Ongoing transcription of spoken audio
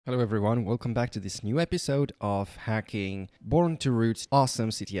Hello everyone, welcome back to this new episode of hacking Born2root's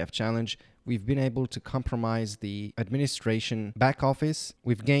awesome CTF challenge. We've been able to compromise the administration back office.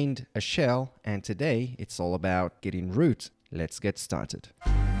 We've gained a shell, and today it's all about getting root. Let's get started.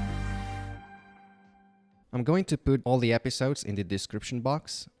 I'm going to put all the episodes in the description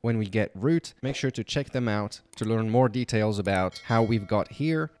box. When we get root, make sure to check them out to learn more details about how we've got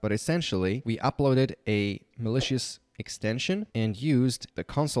here. But essentially, we uploaded a malicious extension and used the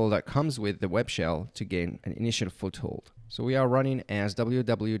console that comes with the web shell to gain an initial foothold. So we are running as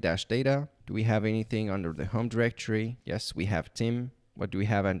www-data. Do we have anything under the home directory? Yes, we have tim. What do we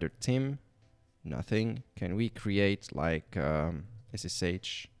have under tim? Nothing. Can we create like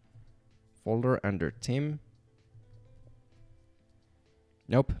SSH folder under tim?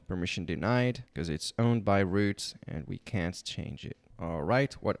 Nope, permission denied because it's owned by root and we can't change it. All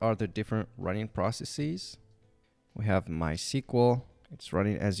right, what are the different running processes? We have MySQL. It's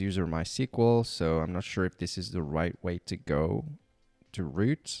running as user MySQL, so I'm not sure if this is the right way to go to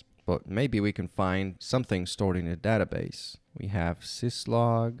root, but maybe we can find something stored in a database. We have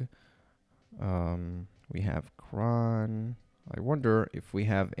syslog. We have cron. I wonder if we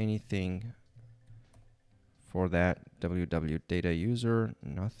have anything for that www-data user.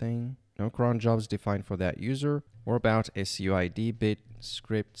 Nothing. No cron jobs defined for that user. What about suid bit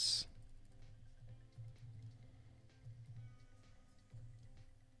scripts?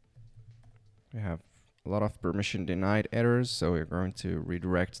 We have a lot of permission denied errors, so we're going to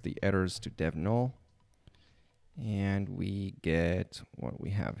redirect the errors to dev null. And we get what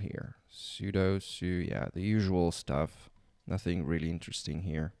we have here. Sudo, yeah, the usual stuff. Nothing really interesting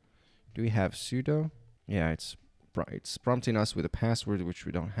here. Do we have sudo? Yeah, it's prompting us with a password which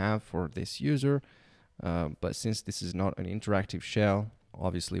we don't have for this user. But since this is not an interactive shell,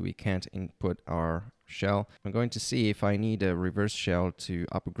 obviously we can't input our shell. I'm going to see if I need a reverse shell to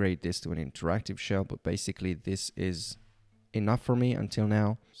upgrade this to an interactive shell, but basically this is enough for me until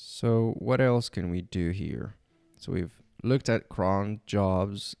now. So what else can we do here? So we've looked at cron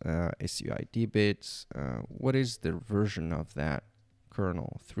jobs, suid bits. What is the version of that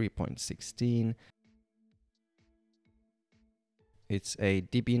kernel? 3.16. It's a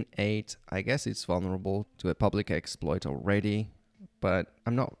Debian 8. I guess it's vulnerable to a public exploit already, but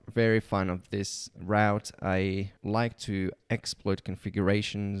I'm not very fan of this route. I like to exploit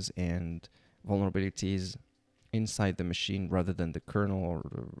configurations and vulnerabilities inside the machine rather than the kernel or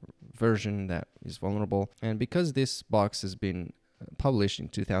the version that is vulnerable. And because this box has been published in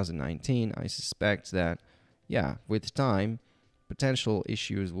 2019, I suspect that, yeah, with time, potential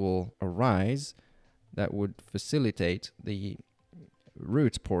issues will arise that would facilitate the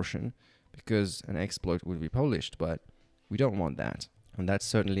root portion because an exploit would be published, but we don't want that. And that's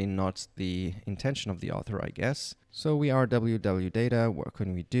certainly not the intention of the author, I guess. So we are www-data. What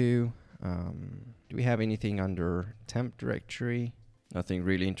can we do? Do we have anything under temp directory? Nothing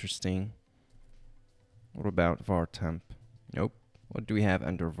really interesting. What about var temp? Nope. What do we have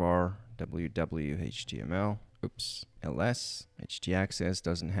under var? www.html. Oops. ls. h.a.c.k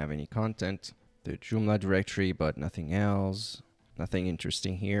doesn't have any content. The Joomla directory, but nothing else. Nothing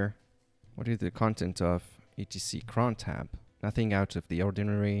interesting here. What is the content of etc cron tab? Nothing out of the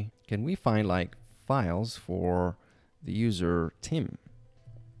ordinary. Can we find like files for the user tim?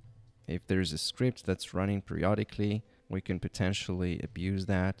 If there's a script that's running periodically, we can potentially abuse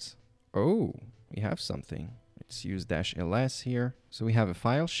that. Oh, we have something. Let's use -ls here. So we have a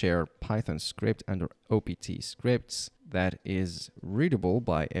file share Python script under opt scripts that is readable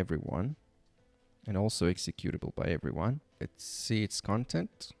by everyone and also executable by everyone. Let's see its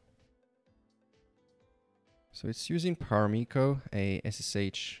content. So it's using Paramiko, a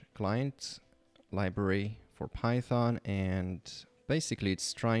SSH client library for Python, and basically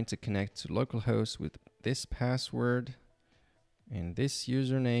it's trying to connect to localhost with this password and this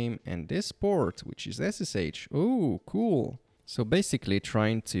username and this port, which is SSH. Oh, cool. So basically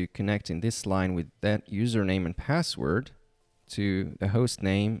trying to connect in this line with that username and password to the host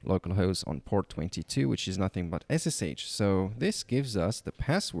name, localhost on port 22, which is nothing but SSH. So this gives us the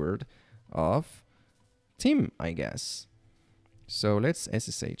password of tim, I guess. So let's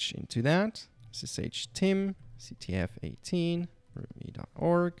SSH into that. SSH tim, ctf18,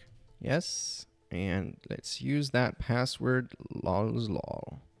 rootme.org. Yes. And let's use that password,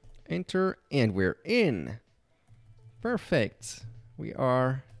 lol. Enter, and we're in. Perfect. We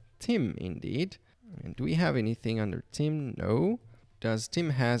are tim indeed. And do we have anything under tim? No. Does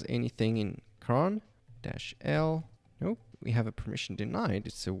tim has anything in cron? -l? Nope. We have a permission denied.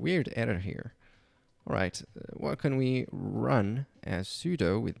 It's a weird error here. All right. What can we run as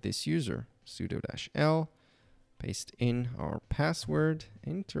sudo with this user? Sudo -l Paste in our password,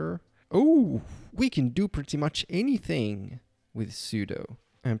 enter. Oh, we can do pretty much anything with sudo.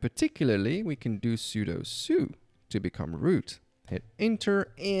 And particularly, we can do sudo su to become root. Hit enter,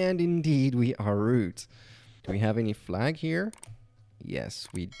 and indeed we are root. Do we have any flag here? Yes,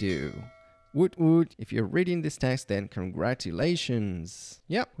 we do. Woot woot. If you're reading this text, then congratulations.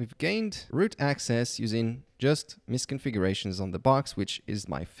 Yeah, we've gained root access using just misconfigurations on the box, which is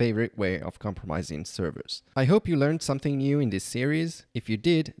my favorite way of compromising servers. I hope you learned something new in this series. If you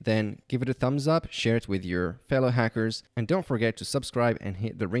did, then give it a thumbs up, share it with your fellow hackers, and don't forget to subscribe and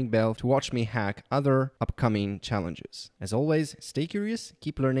hit the ring bell to watch me hack other upcoming challenges. As always, stay curious,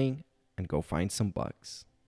 keep learning, and go find some bugs.